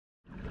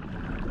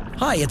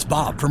Hi, it's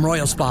Bob from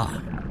Royal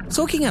Spa.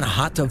 Soaking in a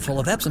hot tub full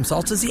of Epsom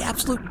salts is the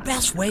absolute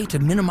best way to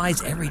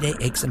minimize everyday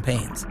aches and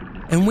pains.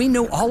 And we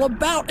know all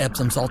about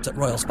Epsom salts at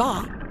Royal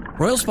Spa.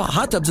 Royal Spa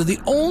hot tubs are the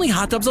only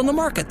hot tubs on the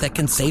market that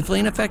can safely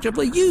and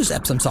effectively use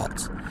Epsom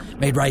salts.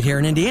 Made right here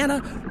in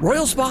Indiana,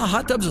 Royal Spa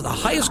hot tubs are the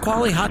highest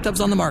quality hot tubs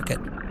on the market.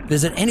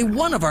 Visit any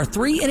one of our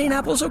 3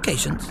 Indianapolis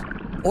locations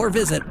or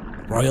visit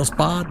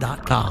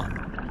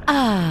royalspa.com.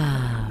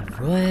 Ah,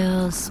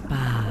 Royal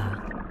Spa.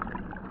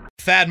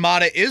 Thad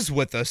Matta is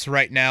with us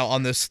right now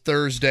on this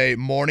Thursday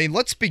morning.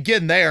 Let's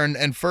begin there.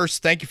 And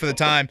first, thank you for the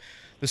time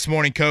this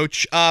morning,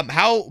 Coach.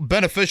 How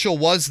beneficial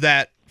was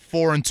that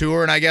foreign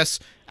tour? And I guess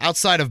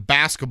outside of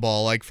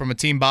basketball, like from a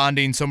team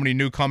bonding, so many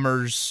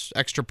newcomers,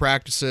 extra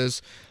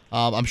practices,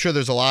 I'm sure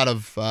there's a lot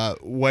of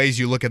ways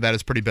you look at that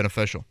as pretty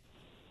beneficial.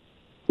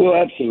 Well,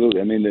 absolutely.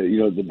 I mean,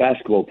 the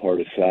basketball part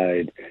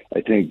aside,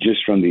 I think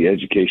just from the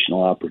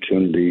educational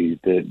opportunity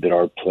that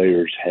our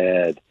players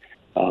had,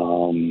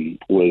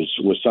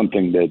 was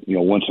something that,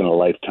 once in a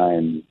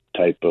lifetime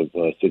type of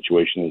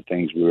situation, the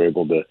things we were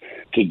able to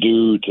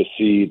do, to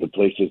see the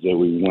places that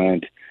we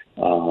went.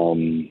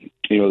 The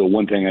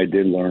one thing I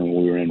did learn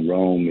when we were in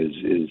Rome is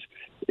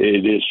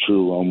it is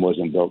true. Rome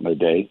wasn't built in a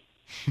day.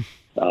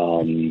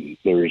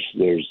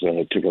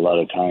 It took a lot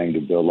of time to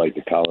build like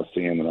the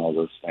Colosseum and all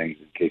those things,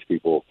 in case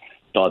people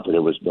thought that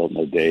it was built in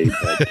a day.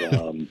 But,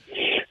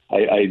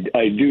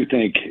 I do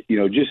think,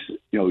 you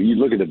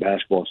look at the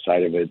basketball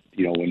side of it,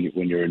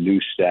 when you're a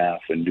new staff,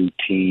 a new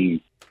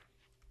team,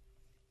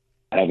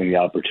 having the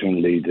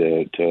opportunity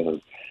to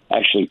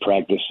actually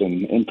practice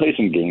and play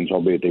some games,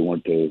 albeit they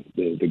weren't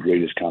the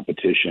greatest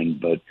competition.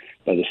 But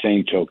by the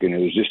same token, it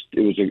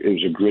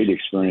was a great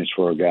experience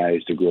for our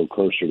guys to grow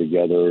closer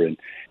together and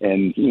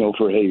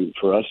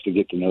for us to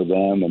get to know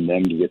them and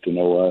them to get to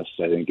know us.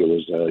 I think it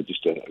was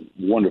just a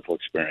wonderful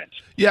experience.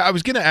 Yeah, I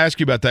was going to ask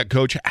you about that,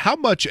 Coach. How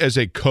much as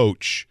a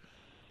coach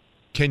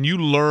can you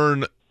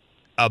learn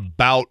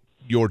about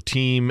your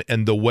team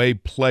and the way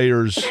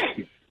players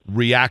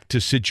react to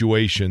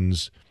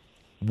situations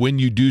when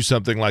you do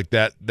something like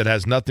that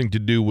has nothing to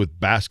do with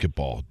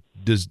basketball?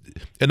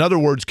 In other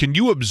words, can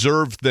you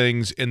observe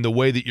things in the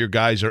way that your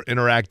guys are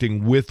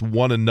interacting with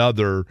one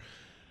another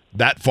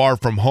that far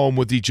from home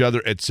with each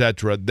other, et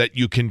cetera, that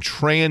you can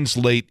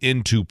translate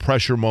into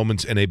pressure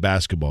moments in a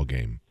basketball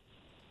game?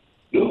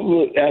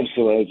 Well,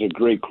 absolutely. That's a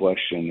great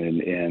question.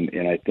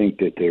 And I think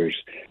that there's,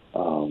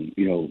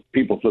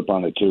 people flip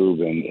on a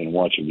tube and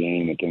watch a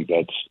game and think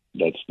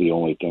that's the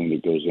only thing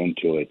that goes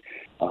into it.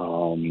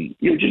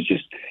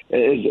 Just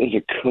as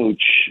a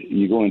coach,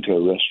 you go into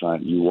a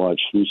restaurant, you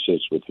watch who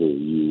sits with who,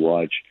 you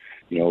watch,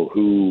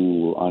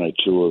 who on a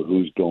tour,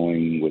 who's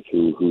going with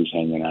who's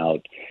hanging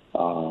out,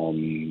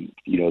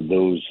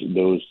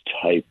 those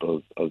type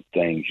of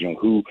things,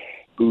 who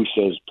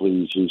says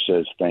please, who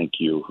says thank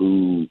you,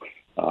 who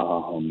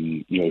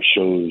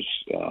shows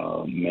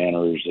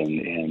manners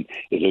and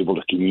is able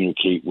to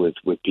communicate with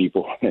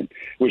people,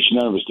 which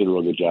none of us did a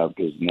real good job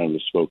because none of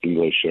us spoke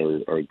English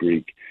or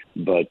Greek.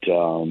 But,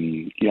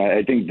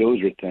 I think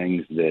those are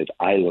things that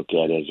I look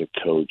at as a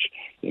coach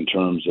in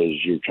terms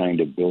as you're trying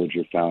to build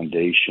your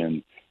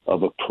foundation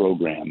of a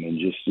program and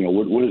just,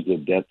 what is the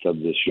depth of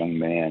this young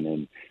man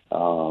and,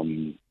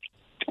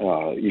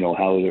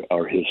 how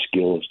are his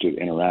skills to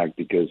interact?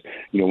 Because,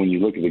 when you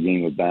look at the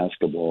game of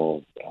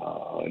basketball,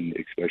 and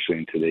especially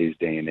in today's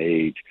day and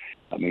age,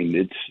 I mean,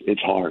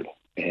 it's hard.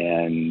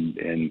 And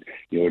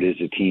it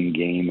is a team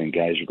game, and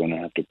guys are going to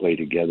have to play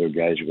together.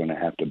 Guys are going to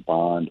have to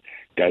bond.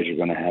 Guys are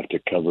going to have to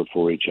cover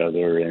for each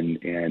other.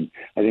 And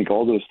I think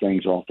all those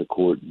things off the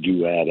court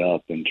do add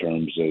up in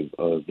terms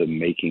of the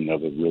making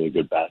of a really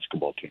good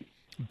basketball team.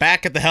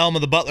 Back at the helm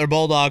of the Butler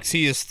Bulldogs,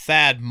 he is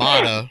Thad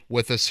Matta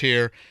with us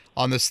here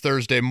on this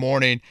Thursday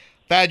morning.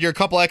 Thad, you're a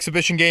couple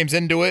exhibition games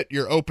into it.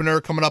 Your opener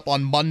coming up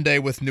on Monday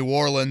with New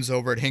Orleans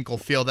over at Hinkle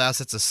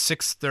Fieldhouse. It's a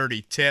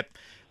 6:30 tip.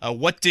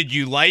 What did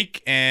you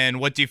like, and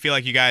what do you feel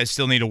like you guys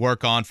still need to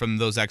work on from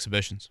those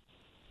exhibitions?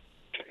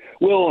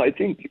 Well, I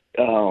think,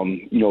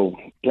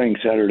 playing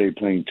Saturday,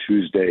 playing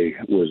Tuesday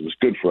was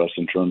good for us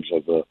in terms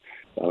of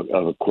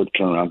a quick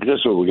turnaround, because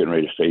that's what we're getting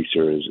ready to face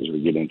here as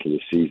we get into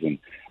the season.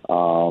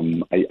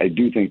 I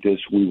do think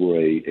we were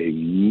a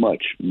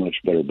much, much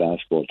better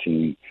basketball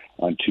team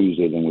on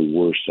Tuesday than we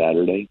were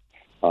Saturday.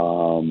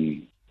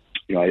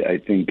 I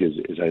think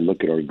as I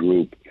look at our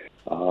group,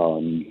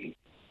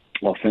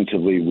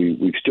 offensively,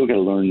 we've still got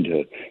to learn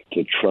to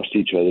trust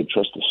each other,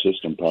 trust the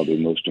system, probably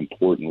most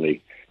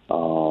importantly.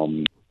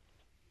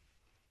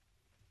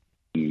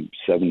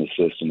 7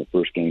 assists in the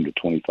first game to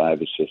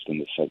 25 assists in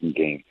the second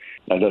game.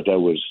 I thought that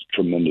was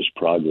tremendous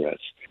progress.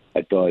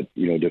 I thought,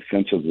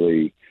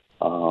 defensively,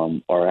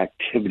 our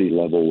activity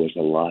level was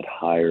a lot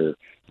higher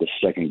the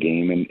second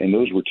game, and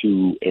those were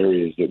two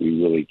areas that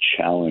we really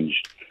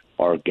challenged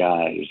our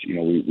guys.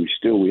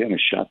 We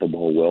haven't shot the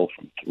ball well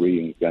from three,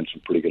 and we've gotten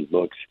some pretty good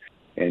looks,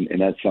 and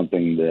that's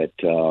something that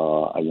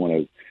I want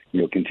to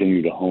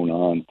continue to hone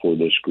on for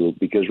this group,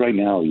 because right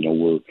now,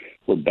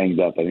 we're banged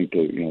up. I think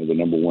the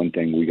number one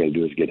thing we got to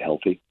do is get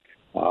healthy.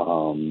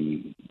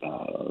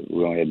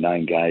 we only had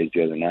 9 guys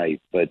the other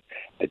night. But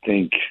I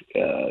think,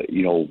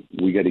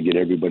 we got to get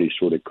everybody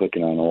sort of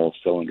clicking on all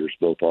cylinders,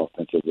 both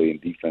offensively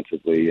and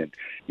defensively. And,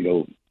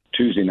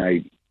 Tuesday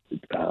night,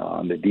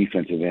 on the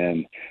defensive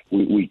end,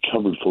 we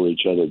covered for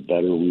each other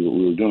better. We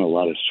were doing a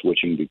lot of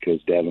switching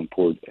because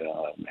Davenport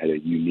had a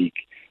unique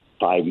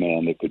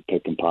 5-man that could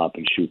pick and pop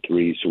and shoot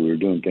threes, so we were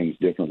doing things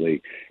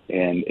differently.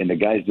 And the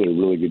guys did a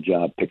really good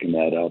job picking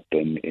that up,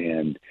 and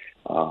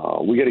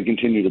we got to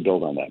continue to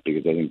build on that,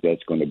 because I think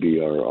that's going to be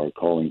our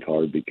calling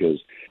card, because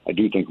I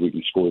do think we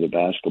can score the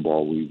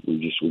basketball. We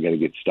got to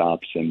get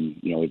stops, and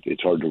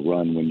it's hard to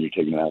run when you're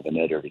taking it out of the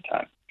net every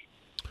time.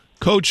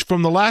 Coach,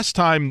 from the last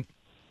time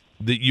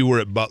that you were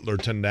at Butler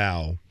to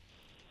now,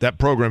 that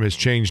program has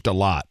changed a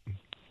lot.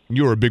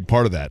 You were a big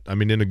part of that. I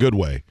mean, in a good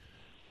way.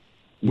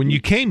 When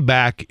you came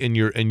back and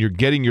you're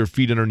getting your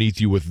feet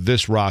underneath you with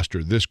this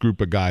roster, this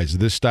group of guys,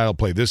 this style of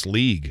play, this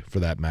league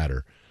for that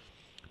matter,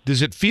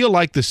 does it feel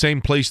like the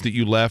same place that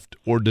you left,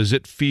 or does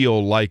it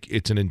feel like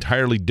it's an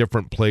entirely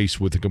different place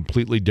with a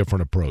completely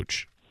different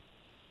approach?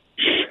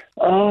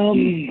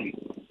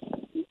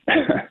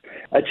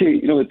 I tell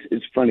you,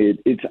 it's funny.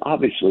 It's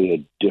obviously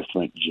a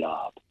different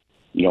job.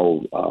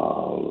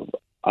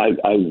 I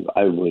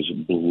was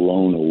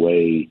blown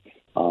away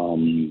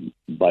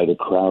by the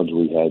crowds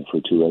we had for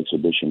 2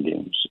 exhibition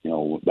games.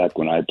 Back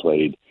when I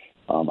played,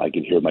 I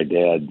could hear my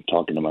dad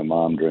talking to my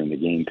mom during the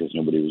game because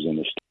nobody was in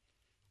the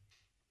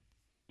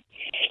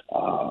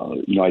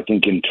I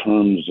think in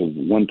terms of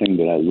one thing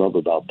that I love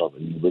about Butler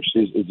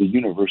University is the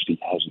university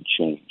hasn't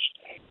changed.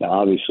 Now,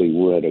 obviously,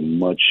 we're at a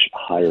much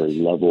higher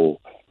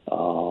level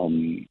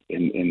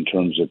in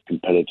terms of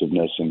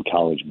competitiveness in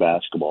college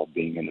basketball,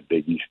 being in the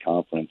Big East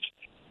Conference.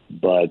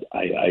 But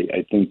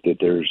I think that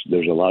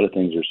there's a lot of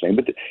things they're saying.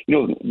 But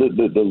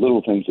the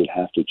little things that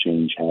have to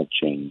change have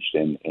changed,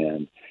 and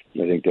I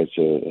think that's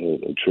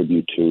a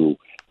tribute to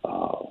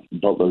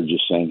Butler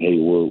just saying, hey,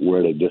 we're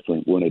in a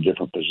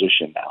different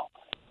position now.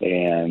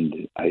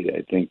 And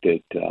I think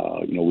that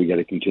we got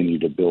to continue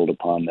to build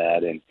upon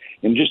that and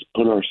just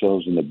put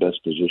ourselves in the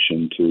best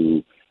position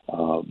to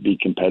be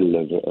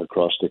competitive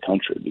across the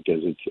country,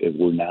 because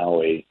we're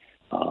now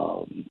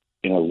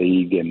in a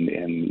league and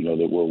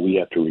that where we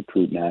have to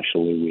recruit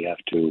nationally. We have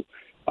to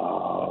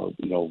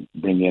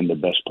bring in the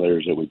best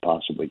players that we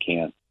possibly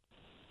can.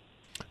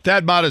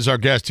 Thad Matta is our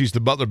guest. He's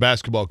the Butler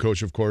basketball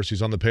coach, of course.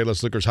 He's on the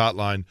Payless Liquors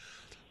hotline.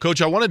 Coach,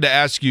 I wanted to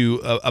ask you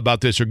about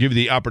this, or give you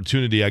the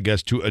opportunity, I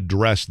guess, to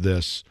address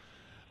this.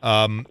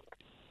 Dana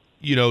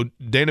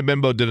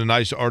Bimbo did a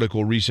nice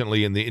article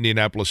recently in the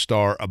Indianapolis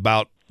Star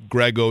about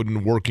Greg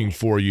Oden working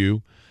for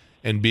you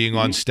and being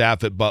on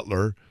staff at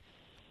Butler.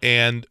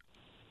 And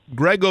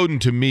Greg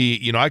Oden, to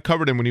me, I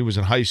covered him when he was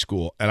in high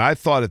school, and I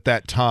thought at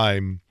that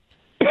time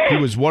he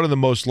was one of the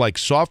most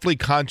softly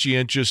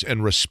conscientious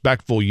and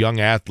respectful young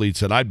athletes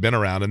that I'd been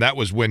around, and that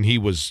was when he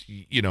was,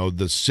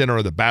 the center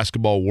of the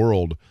basketball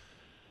world.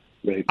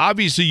 Right.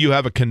 Obviously, you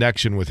have a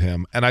connection with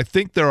him, and I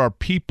think there are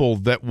people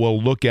that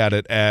will look at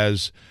it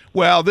as,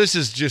 well, this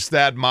is just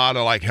Thad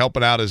Matta,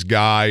 helping out his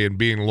guy and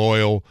being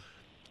loyal.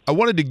 I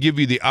wanted to give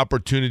you the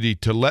opportunity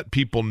to let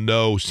people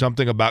know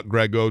something about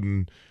Greg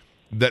Oden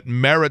that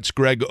merits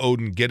Greg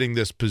Oden getting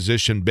this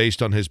position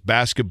based on his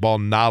basketball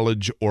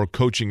knowledge or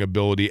coaching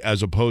ability,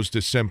 as opposed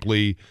to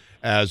simply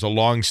as a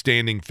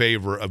long-standing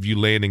favor of you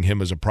landing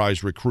him as a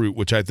prize recruit,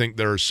 which I think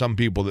there are some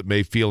people that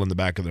may feel in the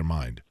back of their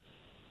mind.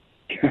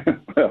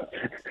 Well,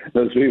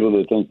 those people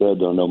that think that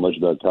don't know much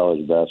about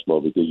college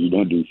basketball, because you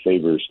don't do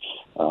favors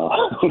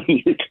when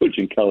you're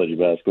coaching college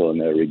basketball in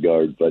that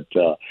regard. But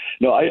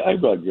no, I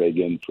brought Greg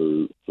in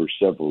for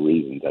several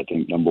reasons. I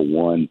think number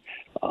one,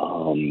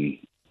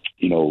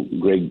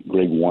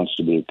 Greg wants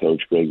to be a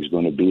coach. Greg's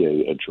going to be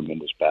a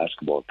tremendous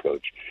basketball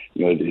coach.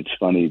 It's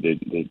funny that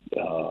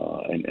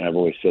and I've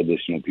always said this.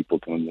 People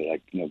come and be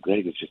like,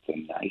 Greg is just the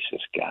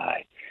nicest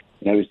guy.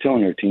 And I was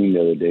telling our team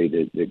the other day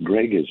that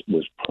Greg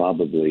was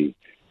probably,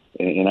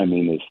 and I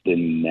mean this, the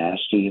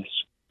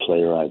nastiest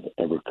player I've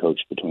ever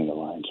coached between the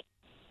lines.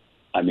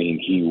 I mean,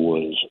 he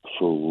was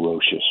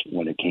ferocious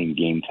when it came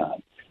game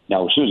time.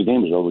 Now, as soon as the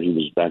game was over, he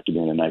was back to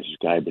being the nicest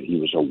guy, but he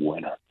was a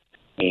winner.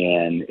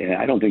 And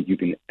I don't think you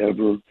can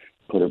ever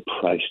put a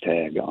price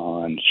tag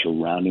on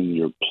surrounding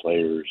your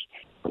players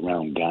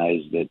around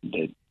guys that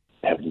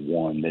have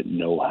won, that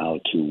know how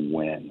to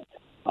win.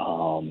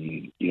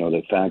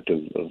 The fact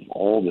of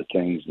all the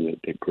things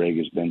that Greg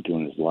has been through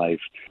in his life,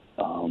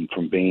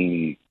 from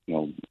being,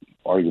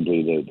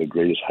 arguably the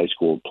greatest high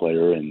school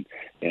player and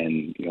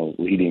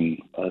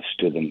leading us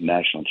to the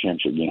national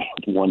championship game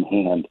with one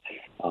hand,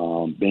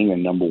 being a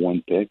number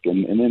one pick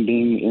and then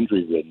being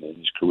injury ridden and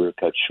his career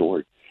cut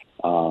short.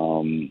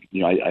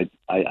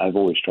 I've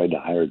always tried to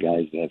hire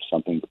guys that have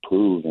something to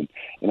prove, and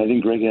I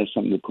think Greg has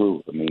something to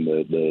prove. I mean,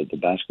 the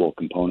basketball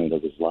component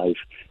of his life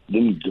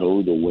didn't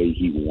go the way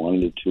he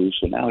wanted it to,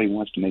 so now he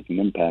wants to make an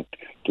impact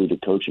through the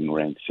coaching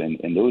ranks, and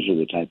those are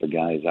the type of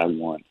guys I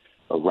want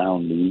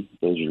around me.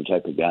 Those are the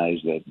type of guys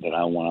that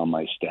I want on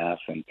my staff,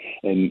 and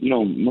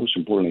most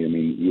importantly, I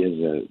mean, he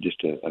has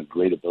just a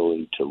great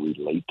ability to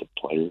relate to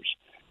players.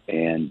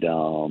 and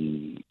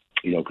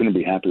couldn't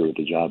be happier with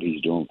the job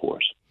he's doing for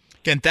us.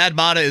 Again, Thad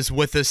Matta is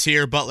with us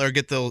here. Butler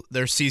get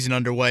their season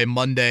underway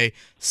Monday,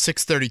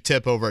 6:30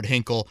 tip over at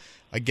Hinkle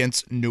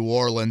against New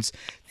Orleans.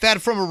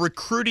 Thad, from a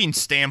recruiting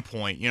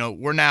standpoint,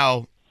 we're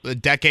now a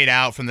decade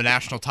out from the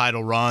national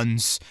title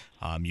runs.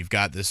 You've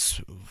got this,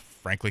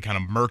 frankly, kind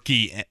of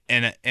murky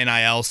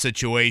NIL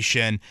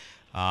situation.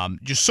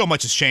 Just so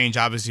much has changed,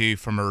 obviously,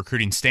 from a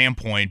recruiting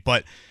standpoint.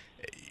 But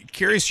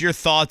curious your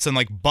thoughts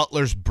on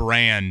Butler's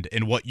brand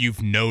and what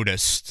you've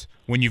noticed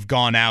when you've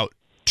gone out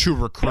to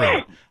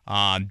recruit.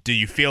 Do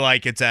you feel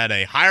like it's at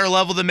a higher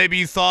level than maybe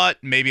you thought,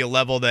 maybe a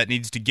level that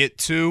needs to get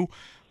to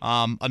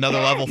another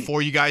level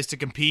for you guys to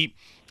compete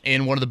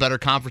in one of the better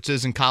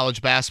conferences in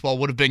college basketball?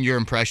 What have been your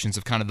impressions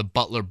of kind of the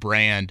Butler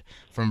brand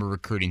from a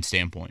recruiting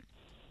standpoint?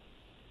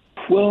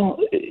 Well,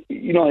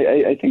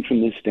 I think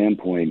from this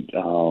standpoint,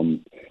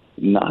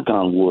 knock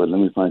on wood, let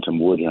me find some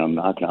wood here, I'm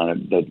knocking on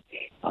it, but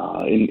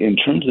in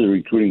terms of the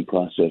recruiting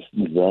process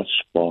thus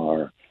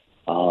far,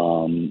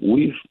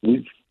 we've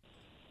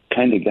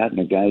kind of gotten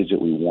the guys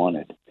that we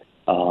wanted.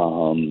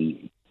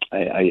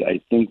 I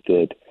think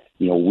that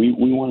we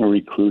want to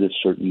recruit a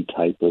certain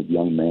type of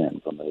young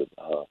man from a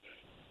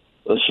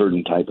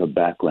certain type of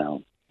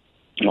background.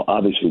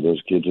 Obviously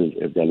those kids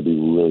have got to be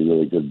really,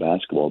 really good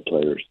basketball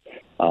players.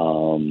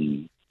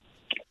 In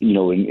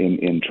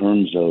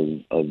terms of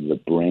the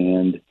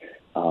brand,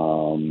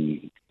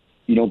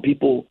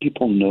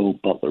 people know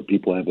Butler.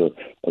 People have a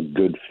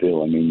good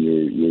feel. I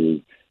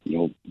mean,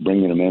 you're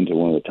bringing them into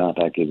one of the top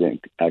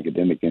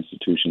academic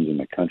institutions in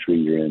the country.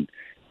 You're in,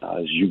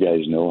 as you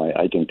guys know,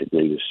 I think the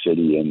greatest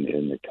city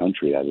in the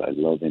country. I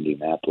love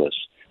Indianapolis.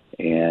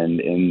 And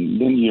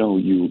then,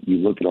 you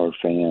look at our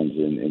fans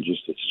and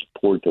just the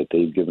support that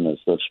they've given us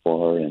thus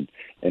far, and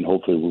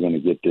hopefully we're going to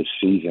get this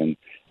season.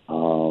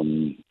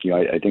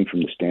 I think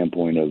from the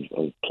standpoint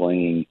of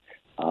playing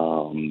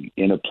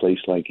in a place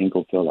like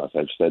Hinkle Fieldhouse,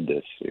 I've said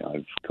this,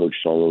 I've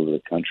coached all over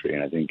the country,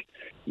 and I think,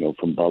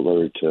 from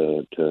Butler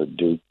to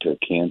Duke to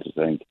Kansas,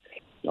 I think,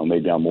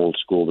 maybe I'm old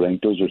school, but I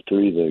think those are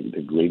three of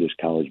the greatest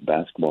college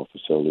basketball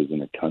facilities in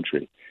the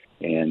country.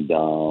 And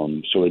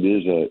so it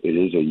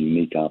is a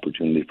unique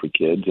opportunity for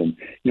kids. And,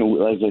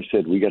 as I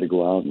said, we got to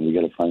go out and we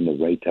got to find the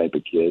right type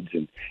of kids.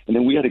 And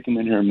then we got to come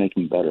in here and make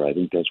them better. I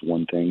think that's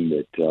one thing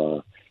that,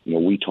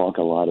 we talk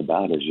a lot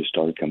about, is just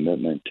our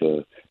commitment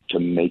to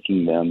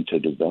making them, to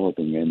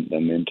developing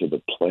them into the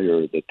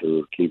player that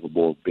they're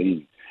capable of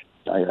being.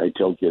 I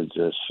tell kids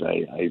this,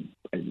 I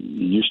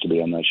used to be,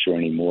 I'm not sure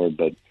anymore,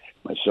 but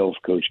myself,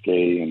 Coach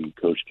K, and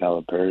Coach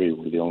Calipari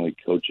were the only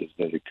coaches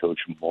that had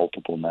coached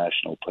multiple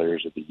national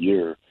players of the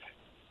year.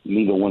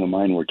 Neither one of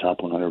mine were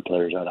top 100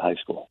 players out of high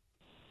school.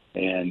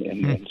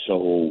 And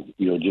so,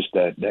 just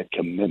that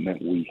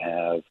commitment we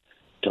have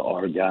to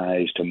our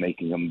guys, to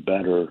making them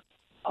better,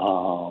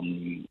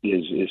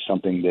 is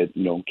something that,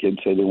 kids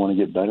say they want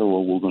to get better.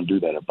 Well, we're going to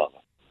do that at Butler.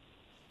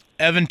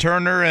 Evan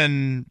Turner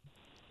and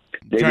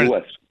David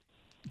West.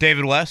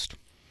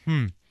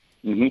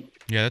 Mm-hmm.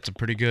 Yeah, that's a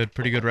pretty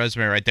good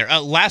resume right there.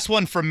 Last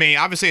one from me.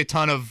 Obviously, a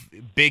ton of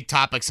big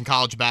topics in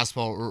college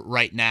basketball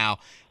right now.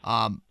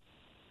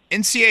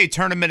 NCAA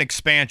tournament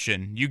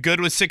expansion. You good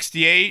with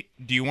 68?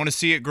 Do you want to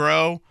see it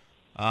grow?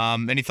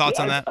 Any thoughts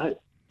on that?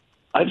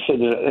 I'd say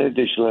that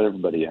they should let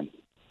everybody in.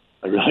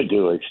 I really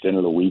do. Extend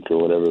of the week or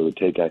whatever it would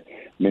take.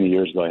 Many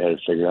years ago, I had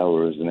to figure out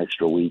where it was an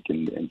extra week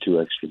and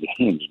 2 extra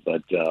games.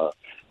 But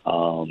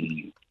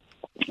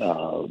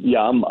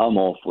I'm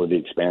all for the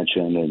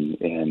expansion,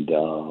 and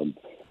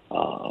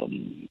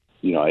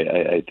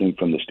I think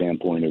from the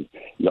standpoint of,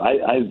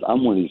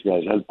 I'm one of these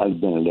guys. I've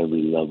been at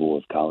every level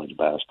of college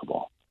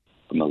basketball,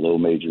 from a low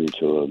major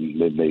to a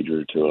mid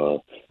major to a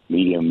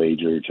medium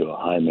major to a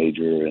high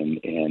major, and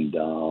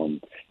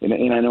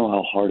I know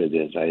how hard it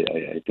is.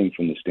 I think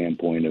from the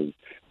standpoint of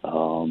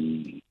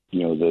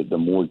the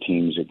more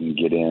teams that can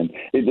get in,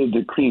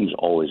 the cream's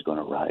always going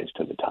to rise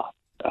to the top.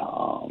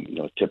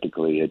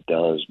 Typically it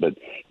does, but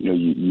you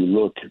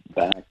look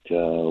back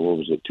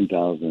to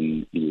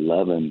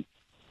 2011.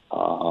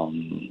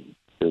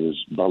 There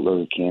was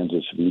Butler,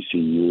 Kansas,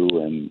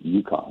 VCU, and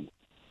UConn.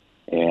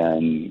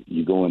 And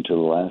you go into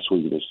the last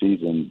week of the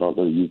season,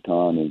 Butler,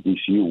 UConn, and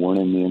VCU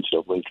weren't in the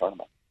NCAA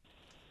tournament,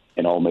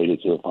 and all made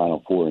it to the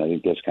Final Four. And I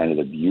think that's kind of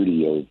the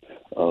beauty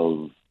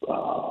of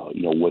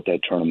what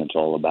that tournament's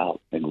all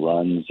about, and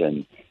runs,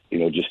 and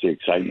just the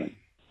excitement.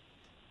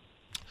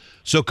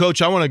 So,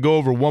 Coach, I want to go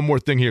over one more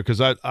thing here,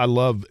 because I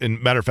love, and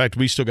matter of fact,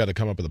 we still got to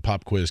come up with a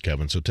pop quiz,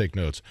 Kevin, so take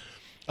notes.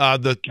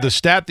 The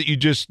stat that you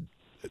just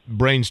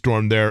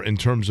brainstormed there in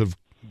terms of,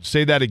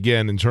 say that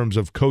again, in terms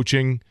of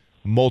coaching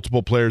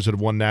multiple players that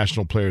have won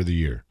National Player of the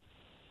Year.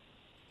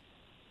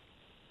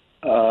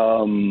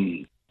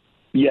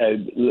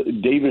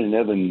 David and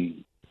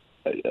Evan.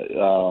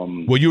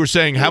 Well, you were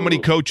saying how many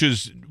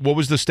coaches, what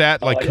was the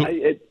stat?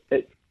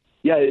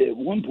 Yeah, at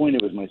one point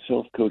it was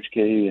myself, Coach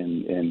K,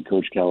 and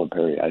Coach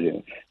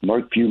Calipari.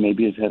 Mark Pugh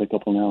maybe has had a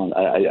couple now.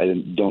 I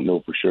don't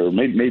know for sure.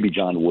 Maybe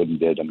John Wooden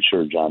did. I'm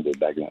sure John did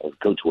back in or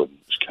Coach Wooden.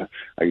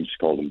 I just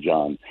called him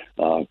John.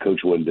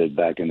 Coach Wooden did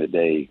back in the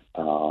day.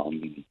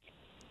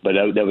 But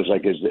that was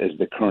like as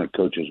the current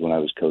coaches when I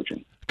was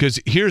coaching. Because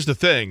here's the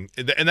thing,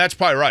 and that's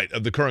probably right,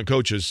 of the current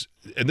coaches,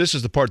 and this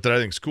is the part that I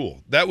think is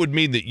cool. That would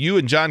mean that you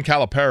and John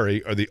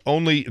Calipari are the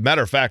only,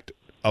 matter of fact,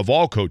 of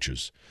all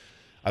coaches,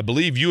 I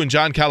believe you and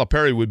John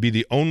Calipari would be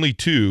the only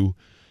two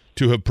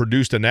to have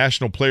produced a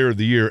National Player of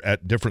the Year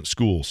at different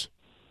schools.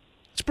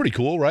 It's pretty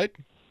cool, right?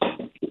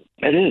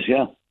 It is,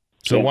 yeah.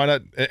 So why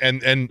not?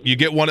 And you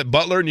get one at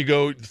Butler and you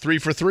go 3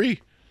 for 3.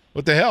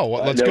 What the hell?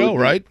 Let's go,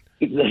 right?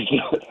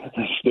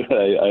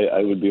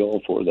 I would be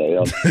all for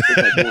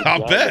that.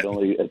 I'll bet.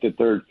 Only at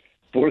the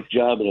fourth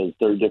job at a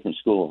third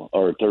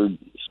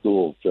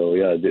school. So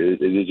yeah,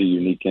 it is a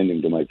unique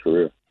ending to my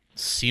career.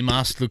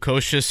 Simas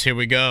Lukosius, here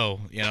we go.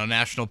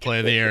 National Player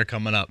of the Year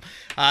coming up.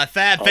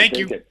 Thad, thank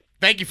you.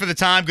 Thank you for the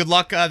time. Good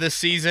luck this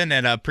season,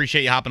 and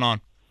appreciate you hopping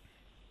on.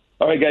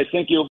 All right, guys.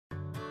 Thank you.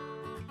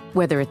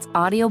 Whether it's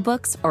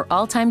audiobooks or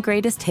all-time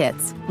greatest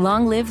hits,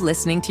 long live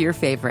listening to your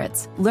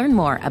favorites. Learn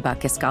more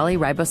about Kisqali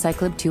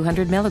Ribociclib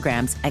 200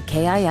 milligrams at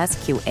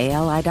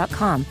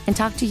KISQALI.com and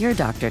talk to your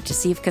doctor to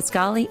see if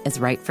Kisqali is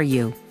right for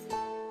you.